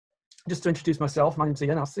just to introduce myself, my name's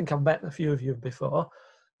Ian. I think I've met a few of you before.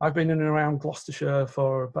 I've been in and around Gloucestershire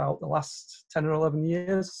for about the last 10 or 11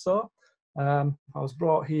 years or so. I was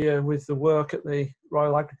brought here with the work at the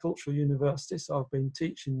Royal Agricultural University, so I've been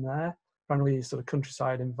teaching there, primarily sort of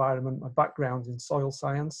countryside environment. My background's in soil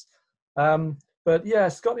science. But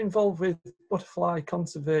yes, got involved with butterfly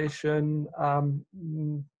conservation.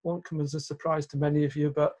 Won't come as a surprise to many of you,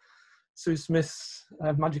 but Sue Smith's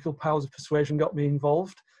magical powers of persuasion got me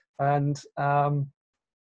involved, and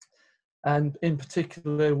in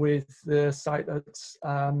particular with the site at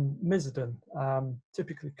Miserdon,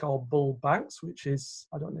 typically called Bull Banks, which is,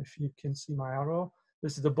 I don't know if you can see my arrow,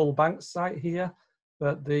 this is the Bull Banks site here,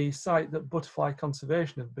 but the site that Butterfly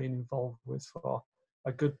Conservation have been involved with for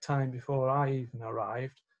a good time before I even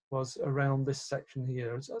arrived was around this section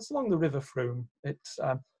here. It's along the River Froome. It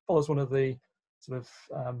follows one of the sort of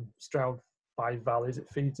Stroud 5 valleys. It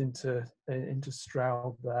feeds into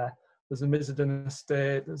Stroud there. There's a Miserdon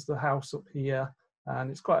estate, there's the house up here, and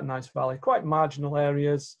it's quite a nice valley, quite marginal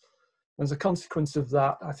areas. As a consequence of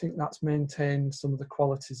that, I think that's maintained some of the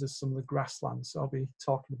qualities of some of the grasslands. So I'll be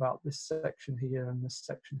talking about this section here and this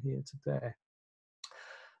section here today.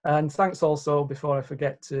 And thanks also, before I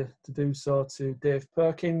forget to do so, to Dave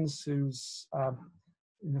Perkins, who's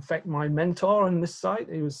in effect my mentor on this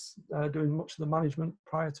site. He was doing much of the management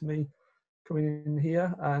prior to me coming in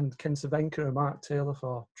here, and Ken Savenka and Mark Taylor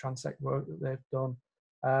for transect work that they've done,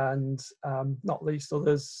 and not least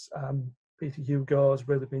others. Peter Hugo has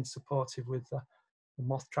really been supportive with the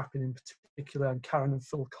moth trapping in particular, and Karen and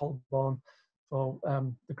Phil Colborne for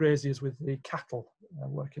the graziers with the cattle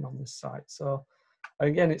working on this site. So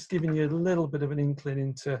again, it's giving you a little bit of an inkling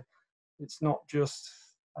into, it's not just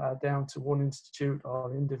down to one institute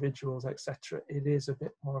or individuals, etc. It is a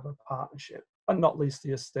bit more of a partnership, and not least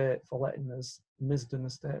the estate for letting us, Miserdon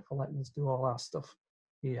estate, for letting us do all our stuff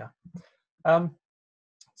here.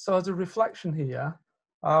 So as a reflection here,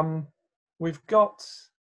 we've got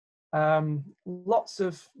lots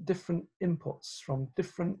of different inputs from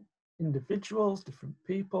different individuals, different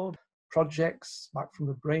people, projects back from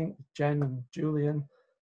the Brink, Jen and Julian.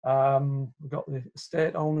 We've got the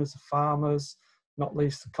estate owners, the farmers, not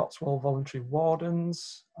least the Cotswold Voluntary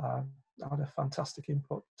Wardens, had a fantastic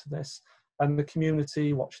input to this, and the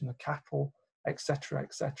community watching the cattle, etc.,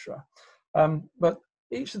 etc. But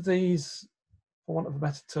each of these, for want of a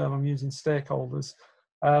better term, I'm using stakeholders,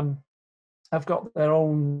 have got their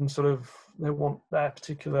own sort of, they want their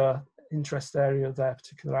particular interest area, their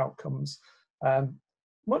particular outcomes.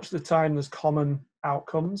 Much of the time there's common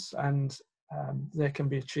outcomes, and they can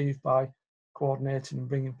be achieved by coordinating and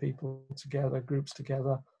bringing people together, groups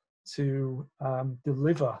together, to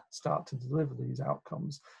start to deliver these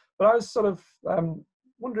outcomes. But I was sort of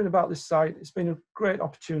wondering about this site. It's been a great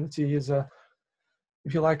opportunity as a,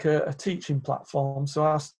 if you like, a teaching platform. So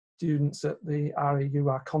our students at the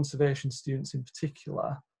REU, our conservation students in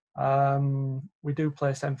particular, we do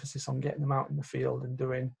place emphasis on getting them out in the field and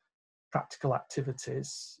doing practical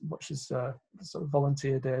activities, much as sort of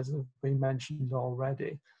volunteer days have been mentioned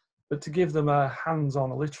already, but to give them a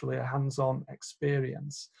hands-on, literally a hands-on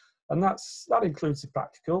experience. And that includes the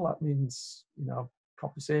practical. That means, you know,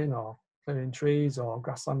 coppicing or clearing trees or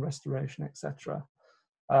grassland restoration, etc.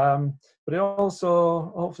 But it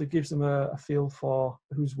also hopefully gives them a feel for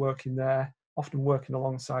who's working there, often working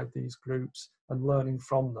alongside these groups and learning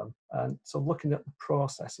from them. And so looking at the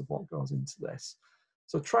process of what goes into this.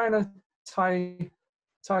 So trying to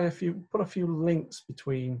put a few links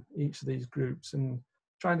between each of these groups and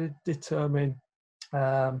trying to determine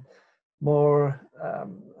more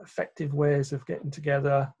effective ways of getting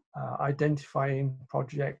together, identifying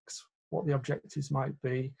projects, what the objectives might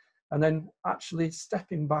be, and then actually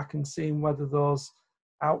stepping back and seeing whether those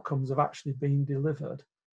outcomes have actually been delivered.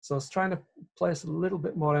 So it's trying to place a little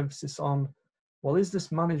bit more emphasis on, well, is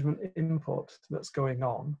this management input that's going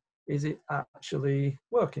on, is it actually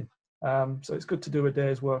working? So it's good to do a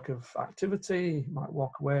day's work of activity. You might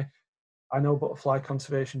walk away. I know Butterfly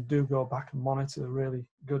Conservation do go back and monitor. They're really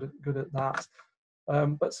good at that.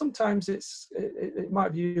 But sometimes it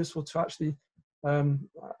might be useful to actually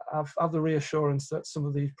have the reassurance that some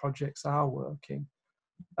of these projects are working.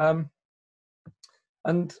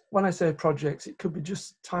 And when I say projects, it could be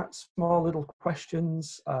just small little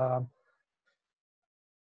questions.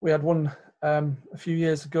 We had one a few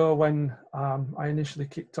years ago when I initially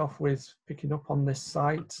kicked off with picking up on this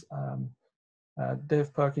site.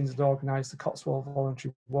 Dave Perkins had organised the Cotswold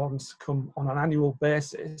Voluntary Wardens to come on an annual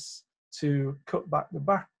basis to cut back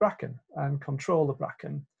the bracken and control the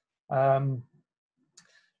bracken.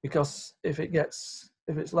 Because if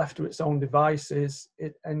it's left to its own devices,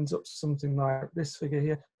 it ends up something like this figure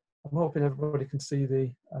here. I'm hoping everybody can see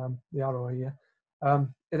the arrow here.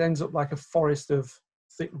 It ends up like a forest of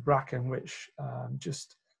thick bracken, which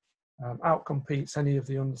just outcompetes any of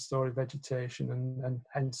the understory vegetation and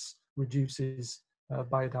hence reduces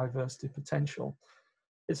biodiversity potential.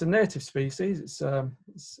 It's a native species,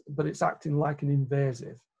 but it's acting like an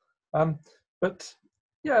invasive. But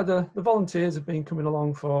yeah, the volunteers have been coming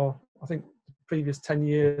along for, I think, the previous 10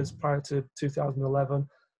 years prior to 2011,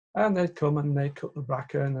 and they'd come and they'd cut the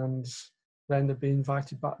bracken, and then they'd be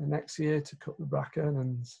invited back the next year to cut the bracken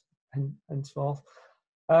and so forth.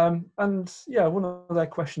 And yeah, one of their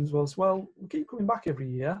questions was, well, we keep coming back every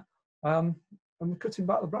year, and we're cutting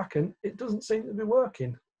back the bracken. It doesn't seem to be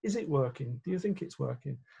working. Is it working? Do you think it's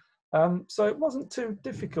working? So it wasn't too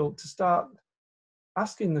difficult to start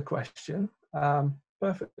asking the question,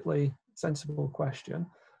 perfectly sensible question,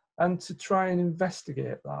 and to try and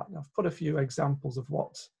investigate that. And I've put a few examples of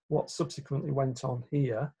what subsequently went on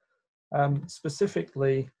here,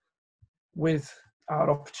 specifically with our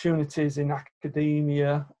opportunities in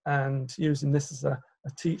academia and using this as a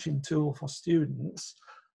teaching tool for students.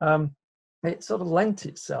 It sort of lent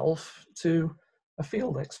itself to a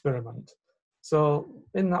field experiment. So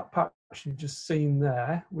in that patch you've just seen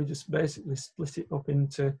there, we just basically split it up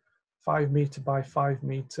into 5 metre by 5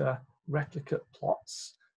 metre replicate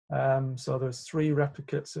plots. So there's 3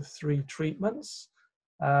 replicates of 3 treatments,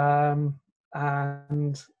 and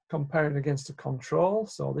comparing against a control.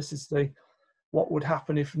 So this is what would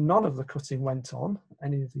happen if none of the cutting went on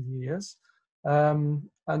any of the years, and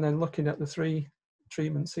then looking at the 3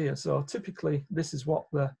 treatments here. So typically this is what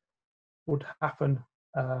would happen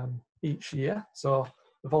each year. So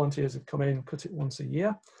the volunteers would come in, cut it once a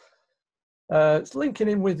year. It's linking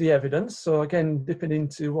in with the evidence. So again, dipping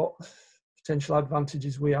into what potential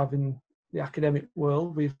advantages we have in the academic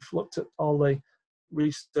world. We've looked at all the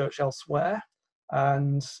research elsewhere,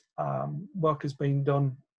 and work has been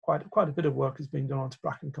done, quite a bit of work has been done onto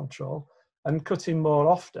bracken control, and cutting more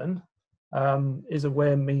often is a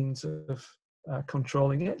way and means of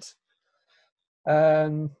controlling it.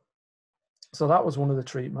 So that was one of the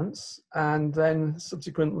treatments, and then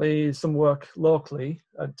subsequently some work locally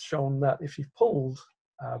had shown that if you pulled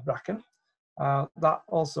bracken, that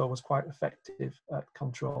also was quite effective at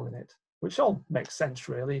controlling it, which all makes sense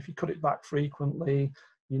really. If you cut it back frequently,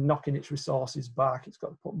 you're knocking its resources back, it's got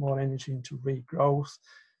to put more energy into regrowth.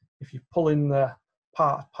 If you pull in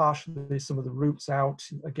partially some of the roots out,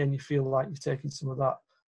 again you feel like you're taking some of that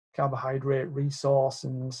carbohydrate resource,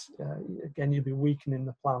 and again you'll be weakening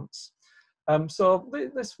the plants. So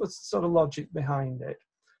this was sort of logic behind it.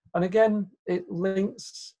 And again, it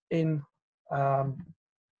links in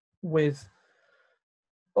with,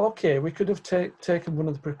 okay, we could have taken one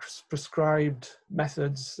of the prescribed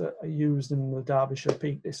methods that are used in the Derbyshire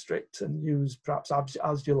Peak District and used perhaps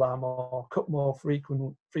asdulam or cut more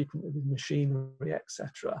frequently with machinery,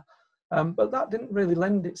 etc. But that didn't really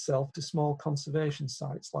lend itself to small conservation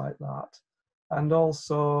sites like that. And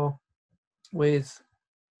also with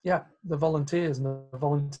the volunteers and the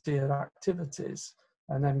volunteer activities,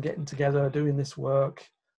 and then getting together, doing this work.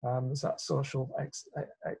 There's that social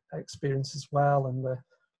experience as well, and the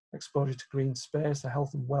exposure to green space, the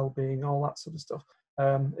health and well-being, all that sort of stuff.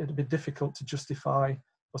 It'd be difficult to justify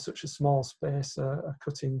for such a small space a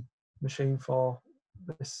cutting machine for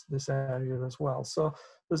this area as well. So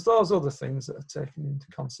there's those other things that are taken into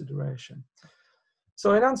consideration.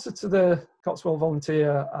 So in answer to the Cotswold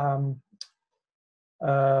volunteer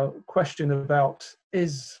question about,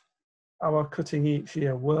 is our cutting each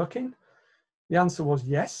year working? The answer was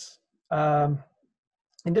yes, in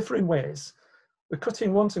differing ways. The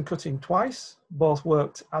cutting once and cutting twice both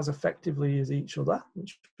worked as effectively as each other,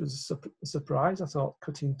 which was a surprise. I thought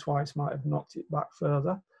cutting twice might have knocked it back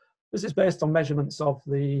further. This is based on measurements of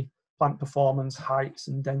the plant performance, heights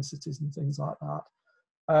and densities and things like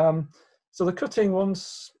that. So the cutting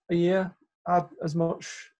once a year had as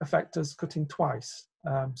much effect as cutting twice.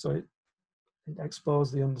 So it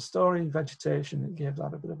exposed the understory, vegetation, it gave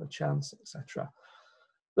that a bit of a chance, etc.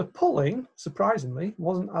 The pulling, surprisingly,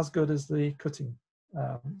 wasn't as good as the cutting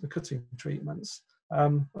treatments.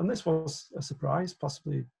 And this was a surprise,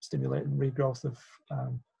 possibly stimulating regrowth of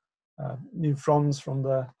new fronds from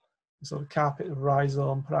the sort of carpet of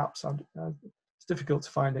rhizome, perhaps. It's difficult to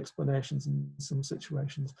find explanations in some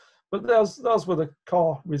situations. But those were the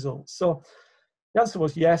core results. So the answer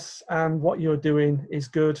was yes, and what you're doing is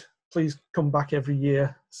good. Please come back every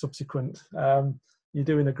year subsequent. You're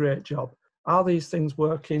doing a great job. Are these things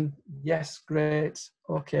working? Yes, great.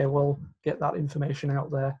 Okay, we'll get that information out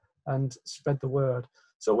there and spread the word.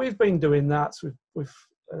 So we've been doing that. So we've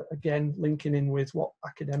again, linking in with what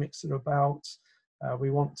academics are about.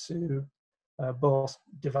 We want to both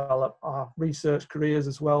develop our research careers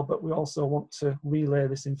as well, but we also want to relay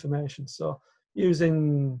this information. So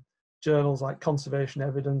using journals like Conservation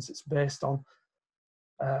Evidence, it's based on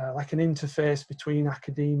like an interface between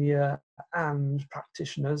academia and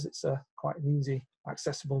practitioners. It's a quite an easy,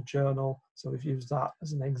 accessible journal. So we've used that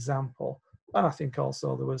as an example. And I think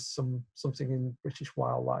also there was something in British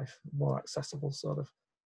Wildlife, more accessible sort of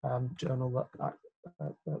journal that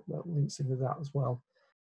links in with that as well.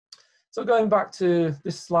 So going back to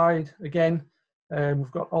this slide again,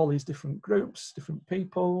 we've got all these different groups, different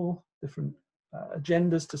people, different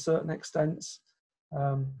agendas to certain extents,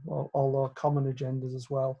 although common agendas as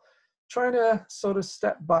well. Trying to sort of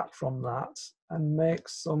step back from that and make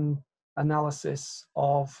some analysis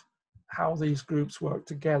of how these groups work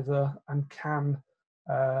together, and can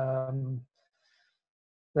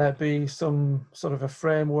there be some sort of a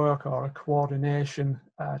framework or a coordination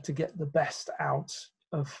to get the best out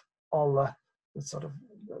of all the sort of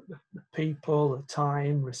the people, the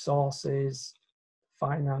time, resources,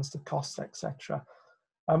 finance, the costs, etc.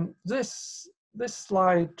 This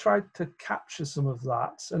slide tried to capture some of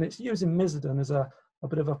that, and it's using Misden as a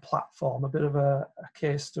bit of a platform, a bit of a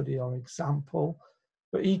case study or example,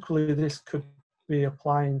 but equally this could be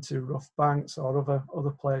applying to rough banks or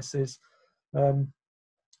other places,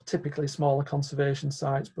 typically smaller conservation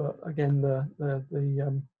sites, but again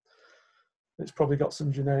it's probably got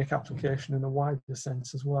some generic application in a wider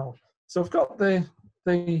sense as well. So I've got the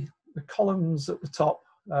columns at the top,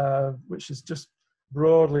 which is just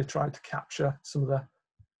broadly tried to capture some of the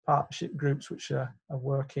partnership groups which are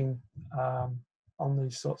working on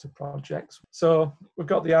these sorts of projects. So we've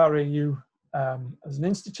got the RAU as an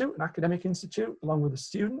institute, an academic institute, along with the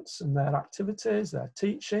students and their activities, their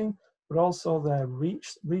teaching, but also their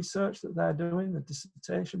research that they're doing, the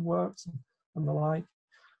dissertation works and the like.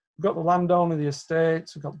 We've got the landowner, the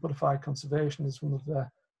estates, we've got the Butterfly Conservation as one of the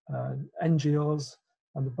NGOs,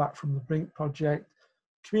 and the Back from the Brink project.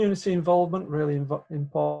 Community involvement, really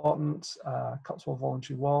important. Cotswold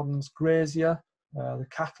Voluntary Wardens, Grazier, the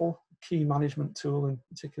cattle, key management tool, in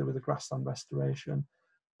particular with the grassland restoration.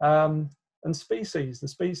 And species, the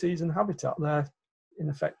species and habitat, they're in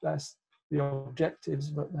effect that's the objectives,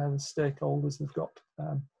 but they're the stakeholders. They've got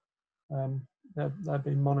they're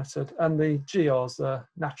being monitored, and the geos, the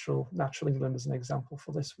natural England as an example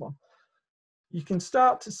for this one. You can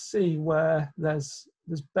start to see where there's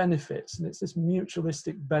benefits, and it's this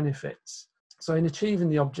mutualistic benefits. So in achieving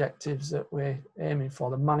the objectives that we're aiming for,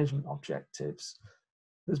 the management objectives,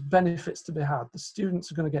 there's benefits to be had. The students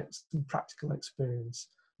are going to get some practical experience.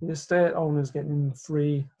 The estate owner's getting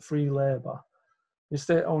free labour. The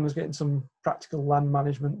estate owner's getting some practical land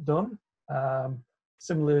management done.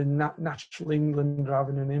 Similarly, Natural England are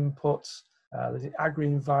having an input. There's the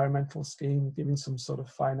agri-environmental scheme giving some sort of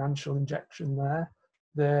financial injection there.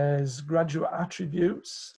 There's graduate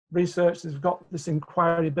attributes. Researchers have got this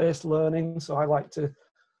inquiry-based learning, so I like to,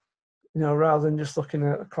 rather than just looking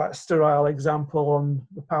at quite a sterile example on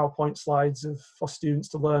the PowerPoint slides for students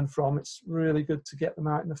to learn from, it's really good to get them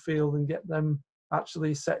out in the field and get them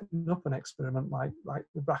actually setting up an experiment like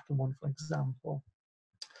the Bracken one, for example.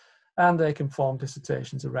 And they can form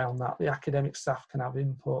dissertations around that. The academic staff can have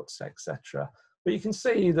inputs, etc. But you can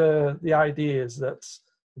see the ideas that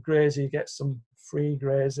the grazier gets some free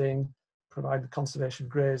grazing, provide the conservation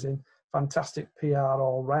grazing, fantastic PR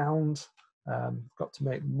all round. Got to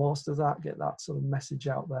make most of that, get that sort of message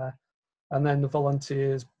out there. And then the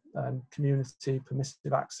volunteers and community,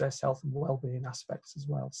 permissive access, health and wellbeing aspects as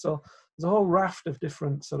well. So there's a whole raft of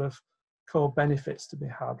different sort of core benefits to be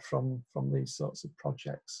had from these sorts of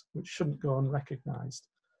projects, which shouldn't go unrecognised.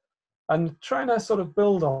 And trying to sort of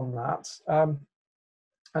build on that,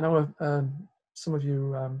 I know some of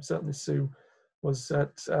you, certainly Sue, was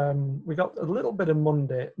that we got a little bit of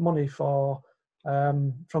money for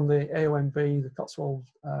from the AONB, the Cotswold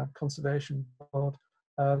Conservation Board,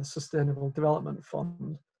 the Sustainable Development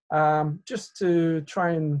Fund, just to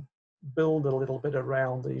try and build a little bit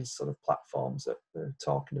around these sort of platforms that we're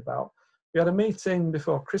talking about. We had a meeting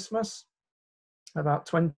before Christmas, about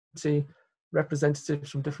 20 representatives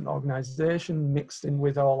from different organisations mixed in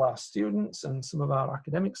with all our students and some of our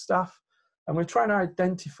academic staff. And we're trying to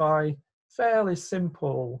identify fairly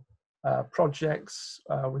simple projects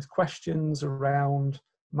with questions around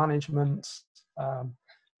management.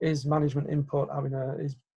 Is management input having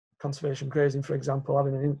is conservation grazing, for example,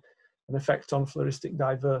 having an effect on floristic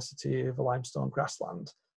diversity of a limestone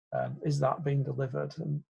grassland? Is that being delivered?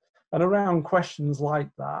 And around questions like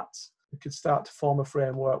that, we could start to form a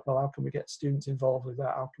framework. Well, how can we get students involved with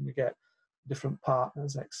that? How can we get different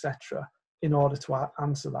partners, etc., in order to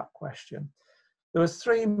answer that question? There was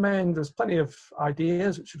three main, there's plenty of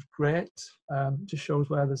ideas, which was great. Just shows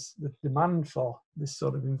where there's the demand for this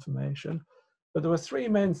sort of information. But there were three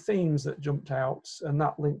main themes that jumped out, and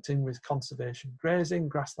that linked in with conservation grazing,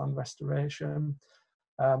 grassland restoration,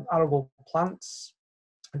 arable plants.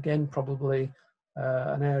 Again, probably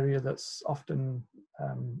an area that's often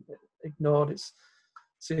ignored. It's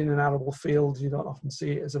seen in an arable field, you don't often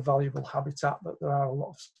see it as a valuable habitat, but there are a lot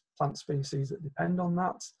of plant species that depend on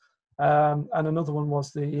that. And another one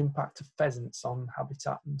was the impact of pheasants on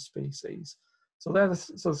habitat and species. So they're the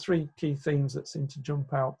sort of three key themes that seem to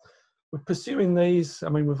jump out. We're pursuing these. I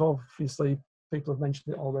mean, we've obviously, people have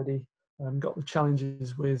mentioned it already, got the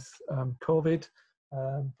challenges with COVID,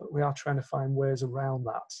 but we are trying to find ways around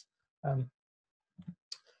that.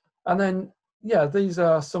 And then, yeah, these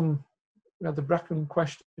are some, we had the Bracken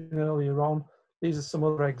question earlier on. These are some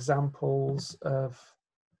other examples of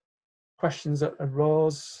questions that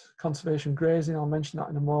arose. Conservation grazing, I'll mention that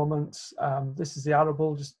in a moment. This is the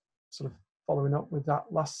arable, just sort of following up with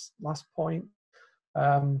that last point.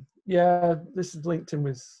 Yeah, this is linked in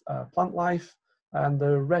with plant life and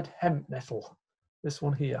the red hemp nettle, this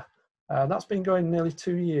one here. That's been going nearly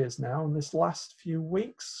 2 years now, and this last few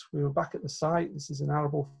weeks we were back at the site. This is an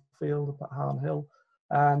arable field up at Harn Hill,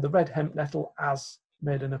 and the red hemp nettle has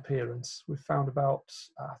made an appearance. We've found about,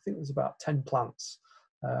 I think there's about 10 plants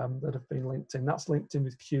that have been linked in. That's linked in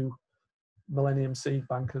with Kew Millennium Seed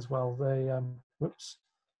Bank as well.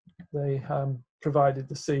 They provided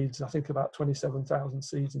the seeds, I think about 27,000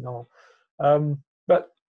 seeds in all.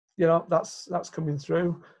 But you know, that's coming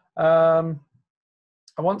through.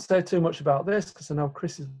 I won't say too much about this because I know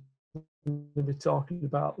Chris is going to be talking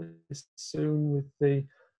about this soon with the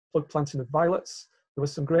plug planting of violets. There were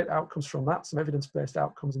some great outcomes from that, some evidence-based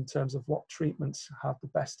outcomes in terms of what treatments had the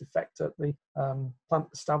best effect at the plant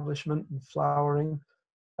establishment and flowering.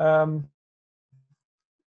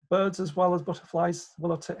 Birds as well as butterflies,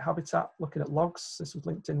 willow tit habitat, looking at logs. This was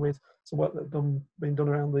linked in with some work that been done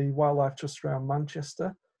around the Wildlife Trust around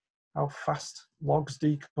Manchester. How fast logs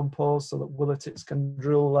decompose so that willow tits can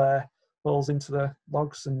drill their holes into the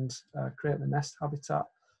logs and create the nest habitat.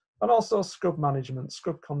 And also scrub management,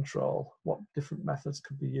 scrub control, what different methods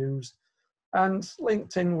could be used. And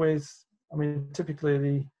linked in with, I mean, typically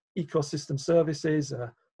the ecosystem services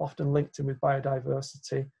are often linked in with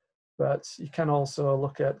biodiversity, but you can also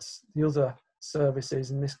look at the other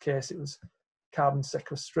services. In this case, it was carbon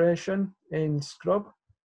sequestration in scrub,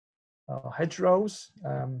 hedgerows.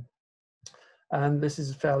 And this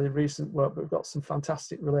is fairly recent work, but we've got some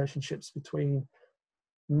fantastic relationships between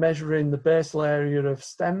measuring the basal area of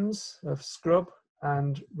stems of scrub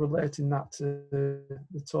and relating that to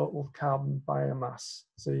the total carbon biomass.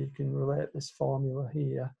 So you can relate this formula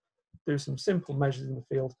here, do some simple measures in the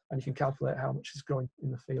field, and you can calculate how much is growing in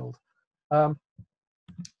the field.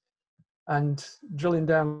 And drilling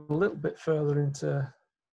down a little bit further into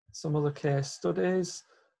some other case studies,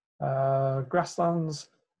 grasslands,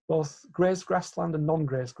 both grazed grassland and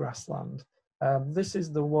non-grazed grassland. This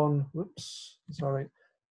is the one, whoops, sorry.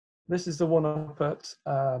 This is the one up at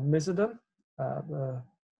Miserdon,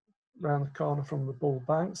 around the corner from the Bull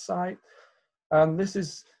Bank site. And this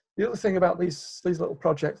is, the other thing about these little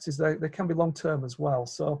projects is they can be long-term as well.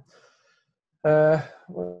 So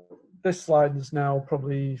well, this slide is now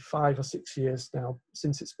probably 5 or 6 years now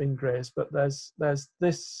since it's been grazed, but there's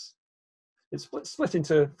this, it's split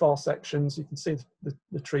into 4 sections. You can see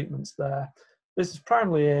the treatments there. This is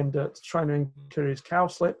primarily aimed at trying to encourage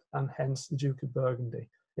cowslip and hence the Duke of Burgundy.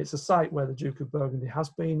 It's a site where the Duke of Burgundy has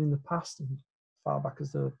been in the past, and far back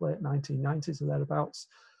as the late 1990s or thereabouts,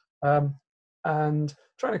 and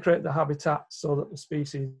trying to create the habitat so that the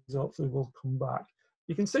species hopefully will come back.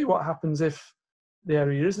 You can see what happens if the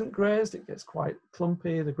area isn't grazed. It gets quite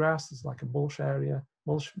clumpy, the grass is like a mulch area,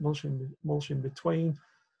 mulch in between.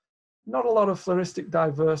 Not a lot of floristic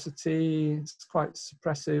diversity, it's quite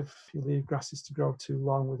suppressive. You leave grasses to grow too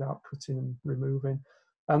long without cutting and removing.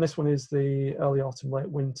 And this one is the early autumn, late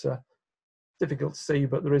winter. Difficult to see,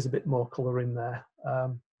 but there is a bit more colour in there.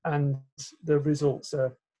 And the results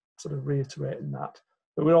are sort of reiterating that.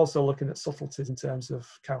 But we're also looking at subtleties in terms of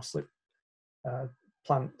cowslip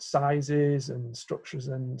plant sizes and structures,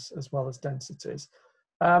 and as well as densities.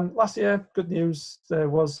 Last year, good news, there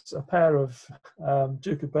was a pair of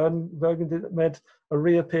Duke of Burgundy that made a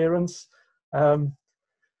reappearance.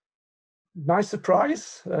 Nice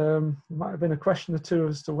surprise. Might have been a question or two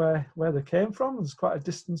as to where they came from. There's quite a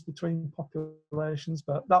distance between populations,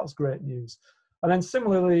 but that was great news. And then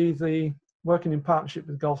similarly, the working in partnership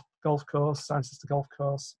with golf course, Cirencester Golf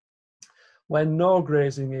Course, where no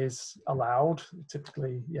grazing is allowed.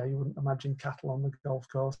 Typically, yeah, you wouldn't imagine cattle on the golf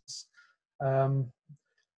course.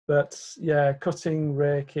 But yeah, cutting,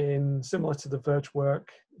 raking, similar to the verge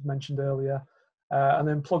work mentioned earlier, and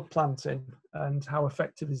then plug planting, and how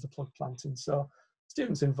effective is the plug planting. So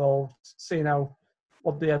students involved, seeing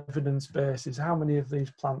what the evidence base is, how many of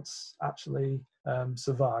these plants actually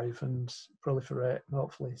survive and proliferate, and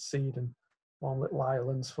hopefully seed and form little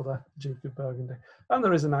islands for the Duke of Burgundy. And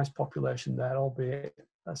there is a nice population there, albeit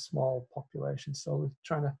a small population. So we're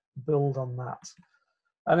trying to build on that.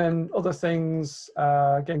 And then other things,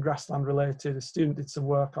 again, grassland related. A student did some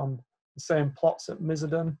work on the same plots at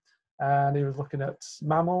Mizardon, and he was looking at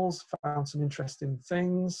mammals, found some interesting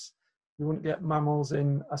things. You wouldn't get mammals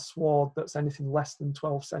in a sward that's anything less than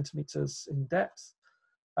 12 centimetres in depth.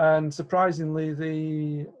 And surprisingly,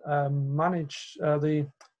 the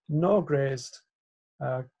no-grazed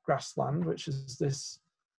grassland, which is this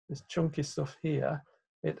chunky stuff here,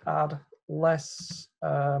 it had less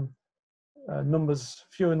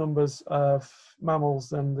fewer numbers of mammals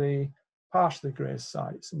than the partially grazed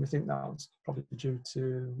sites, and we think that was probably due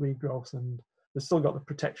to regrowth, and they've still got the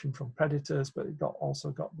protection from predators, but it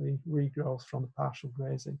also got the regrowth from the partial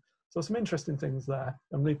grazing. So some interesting things there,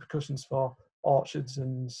 and repercussions for orchards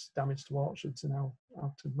and damage to orchards, and how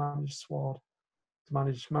to manage sward, to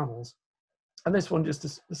manage mammals. And this one, just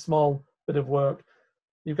a small bit of work.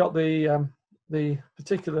 You've got the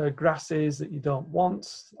particular grasses that you don't want.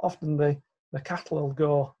 Often the cattle will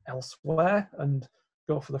go elsewhere and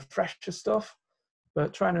go for the fresher stuff,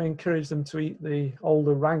 but trying to encourage them to eat the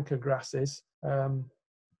older, ranker grasses.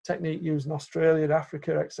 Technique used in Australia,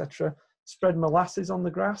 Africa, etc. Spread molasses on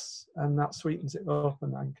the grass, and that sweetens it up,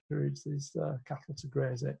 and that encourages these cattle to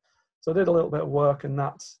graze it. So I did a little bit of work, and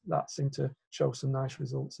that seemed to show some nice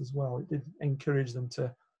results as well. It did encourage them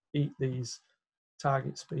to eat these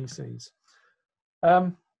target species.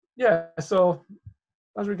 Yeah, so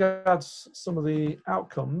as regards some of the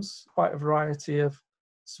outcomes, quite a variety of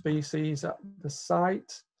species at the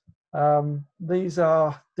site. These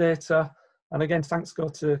are data, and again, thanks go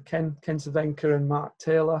to Ken Savenka and Mark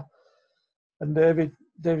Taylor and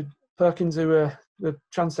David Perkins, who are the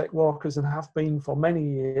transect walkers and have been for many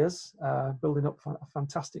years, building up a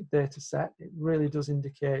fantastic data set. It really does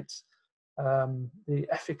indicate the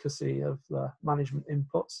efficacy of the management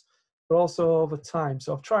inputs, but also over time.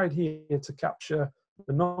 So I've tried here to capture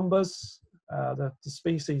the numbers, the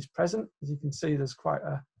species present. As you can see, there's quite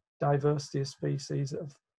a diversity of species that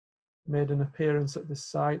have made an appearance at this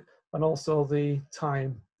site, and also the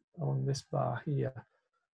time on this bar here.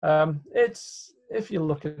 It's, if you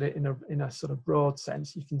look at it in a sort of broad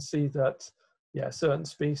sense, you can see that, yeah, certain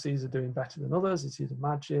species are doing better than others, as you'd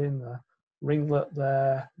imagine, the ringlet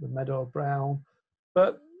there, the meadow brown.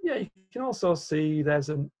 But yeah, you can also see there's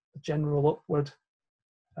a general upward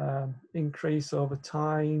increase over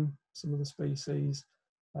time. Some of the species,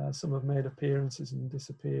 some have made appearances and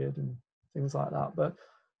disappeared and things like that. But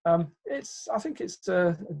I think it's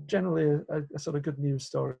generally a sort of good news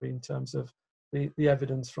story in terms of the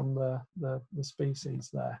evidence from the species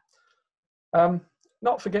there.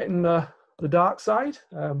 Not forgetting the dark side,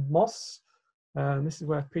 moss. This is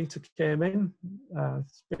where Peter came in.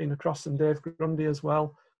 It's been across, and Dave Grundy as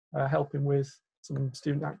well, helping with some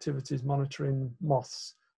student activities monitoring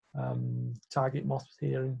moths, target moths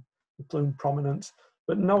here in the plume prominent.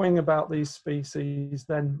 But knowing about these species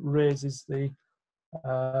then raises the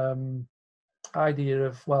idea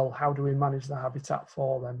of, well, how do we manage the habitat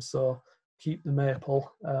for them? So keep the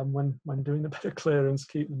maple, when doing a bit of clearance,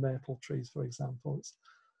 keep the maple trees, for example.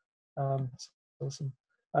 It's awesome.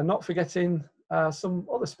 And not forgetting some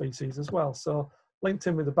other species as well. So linked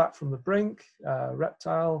in with the Back from the Brink,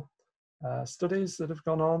 reptile studies that have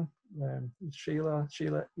gone on. Sheila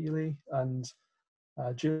Ely and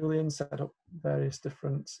Julian set up various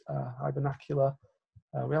different hibernacular.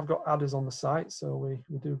 We have got adders on the site, so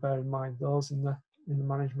we do bear in mind those in the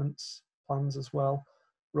management plans as well.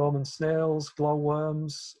 Roman snails,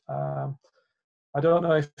 glowworms. I don't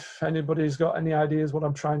know if anybody's got any ideas what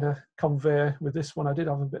I'm trying to convey with this one. I did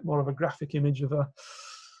have a bit more of a graphic image of a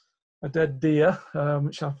dead deer,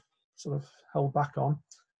 which I've sort of held back on.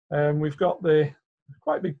 We've got the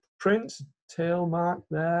quite big print, tail mark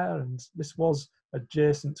there, and this was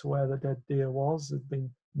adjacent to where the dead deer was. There'd been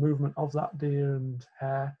movement of that deer and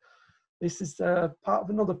hair. This is part of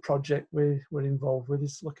another project we're involved with,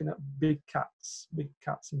 is looking at big cats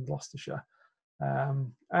in Gloucestershire.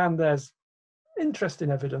 And there's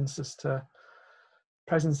interesting evidence as to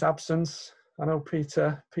presence, absence. I know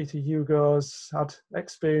Peter Hugo's had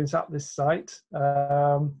experience at this site,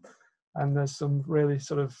 and there's some really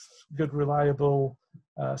sort of good, reliable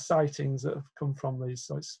sightings that have come from these.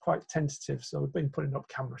 So it's quite tentative. So we've been putting up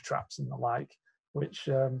camera traps and the like, which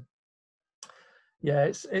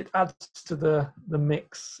Yeah, it adds to the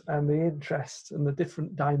mix and the interest and the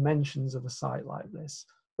different dimensions of a site like this.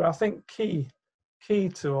 But I think key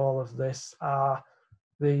to all of this are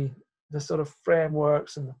the sort of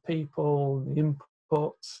frameworks and the people, the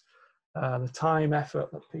inputs, the time,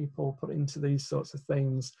 effort that people put into these sorts of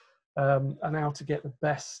things, and how to get the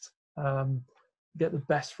best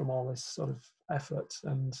from all this sort of effort,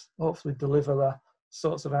 and hopefully deliver the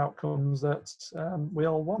sorts of outcomes that we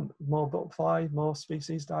all want: more butterfly, more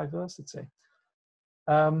species diversity.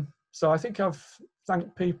 So I think I've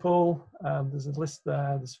thanked people. There's a list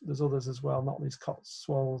there. There's others as well, not least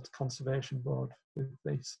Cotswold Conservation Board with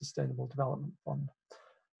the Sustainable Development Fund.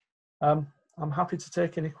 I'm happy to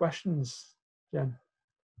take any questions, Jen.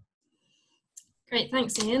 Great,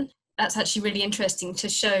 thanks, Ian. That's actually really interesting to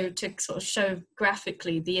sort of show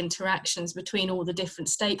graphically the interactions between all the different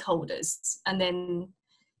stakeholders, and then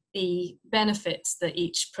the benefits that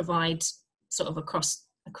each provide sort of across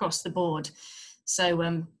the board.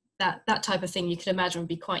 So that type of thing you could imagine would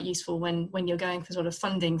be quite useful when you're going for sort of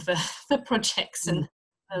funding for projects and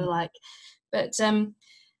the like. But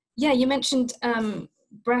yeah, you mentioned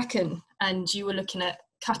bracken, and you were looking at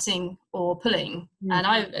cutting or pulling, and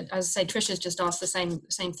as I say, Trisha's just asked the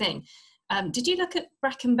same thing. Did you look at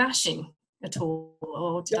bracken bashing at all,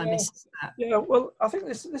 or did I miss that? Yeah, well, I think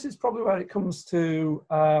this is probably where it comes to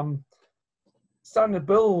starting to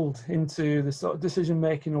build into the sort of decision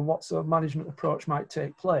making on what sort of management approach might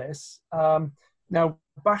take place. Now,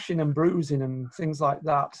 bashing and bruising and things like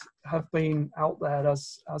that have been out there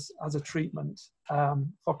as a treatment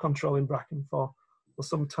for controlling bracken for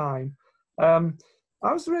some time.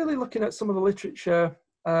 I was really looking at some of the literature,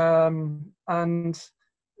 and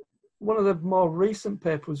one of the more recent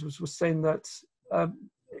papers was saying that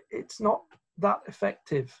it's not that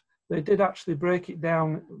effective. They did actually break it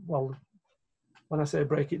down. Well, when I say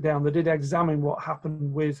break it down, they did examine what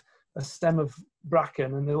happened with a stem of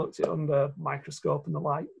bracken, and they looked at it under microscope and the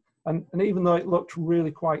like. And even though it looked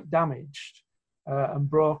really quite damaged and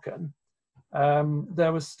broken,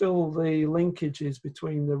 there was still the linkages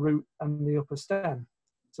between the root and the upper stem.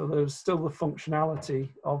 So there was still the functionality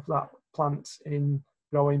of that plant in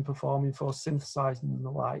growing, performing, photosynthesizing and the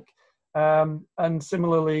like. And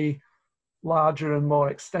similarly, larger and more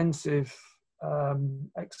extensive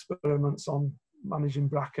experiments on managing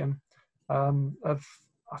bracken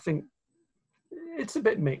I think it's a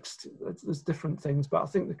bit mixed. There's different things, but I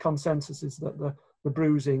think the consensus is that the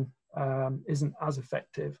bruising isn't as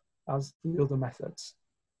effective as the other methods.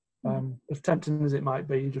 As tempting as it might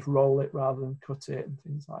be, you just roll it rather than cut it and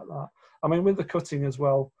things like that. I mean, with the cutting as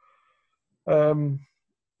well,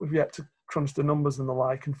 we've yet to crunch the numbers and the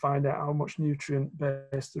like and find out how much nutrient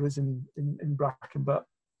base there is in bracken, but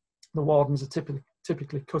the wardens are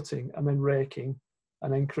typically cutting and then raking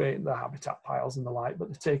and then creating the habitat piles and the like, but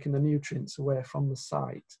they're taking the nutrients away from the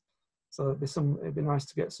site. So it'd be nice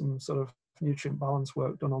to get some sort of nutrient balance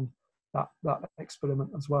work done on that experiment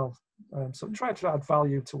as well. So try to add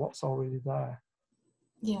value to what's already there.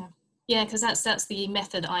 Yeah, because that's the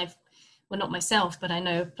method well, not myself, but I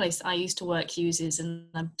know a place I used to work uses, and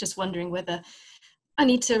I'm just wondering whether I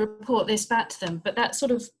need to report this back to them. But that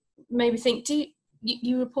sort of made me think, do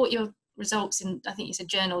you report your results in, I think you said,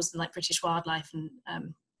 journals and like British Wildlife,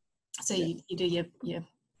 and so you do your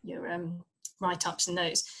write-ups and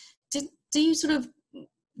those. Do you sort of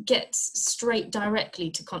get straight directly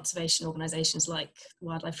to conservation organisations like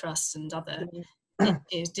Wildlife Trust and other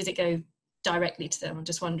issues? Did it go directly to them? I'm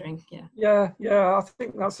just wondering. Yeah, I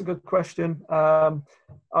think that's a good question. I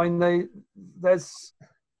mean, there's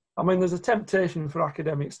a temptation for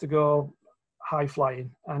academics to go high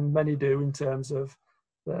flying, and many do in terms of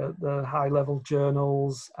the high level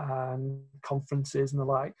journals and conferences and the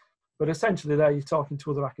like. But essentially, there you're talking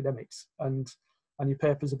to other academics, and your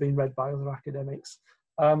papers are being read by other academics,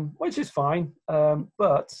 which is fine.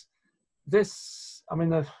 But this, I mean,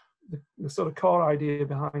 the sort of core idea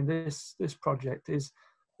behind this project is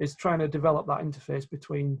trying to develop that interface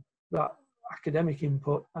between that academic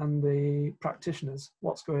input and the practitioners,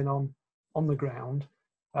 what's going on the ground.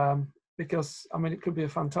 Because, I mean, it could be a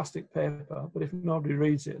fantastic paper, but if nobody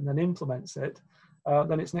reads it and then implements it,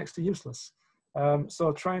 then it's next to useless.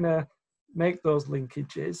 So trying to make those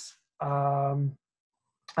linkages,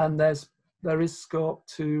 and there is scope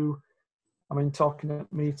to, I mean, talking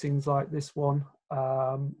at meetings like this one,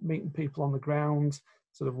 meeting people on the ground,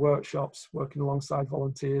 sort of workshops, working alongside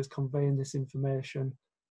volunteers, conveying this information,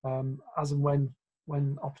 as and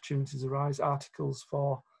when opportunities arise, articles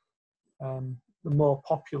for the more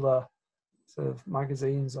popular sort of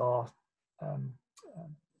magazines or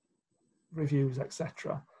reviews,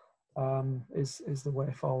 etc., is the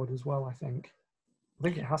way forward as well, I think. I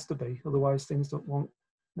think it has to be, otherwise things won't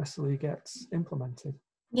necessarily get implemented.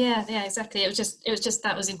 Yeah, exactly. It was just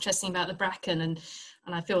that was interesting about the bracken, and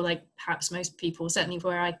I feel like perhaps most people, certainly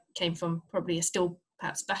where I came from, probably are still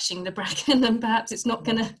perhaps bashing the bracken, and perhaps it's not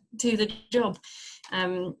going to do the job.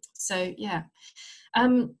 So yeah.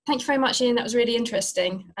 Thank you very much, Ian. That was really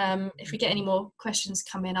interesting. If we get any more questions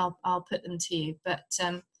come in, I'll put them to you. But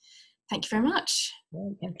thank you very much.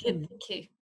 Well, thank you. Thank you.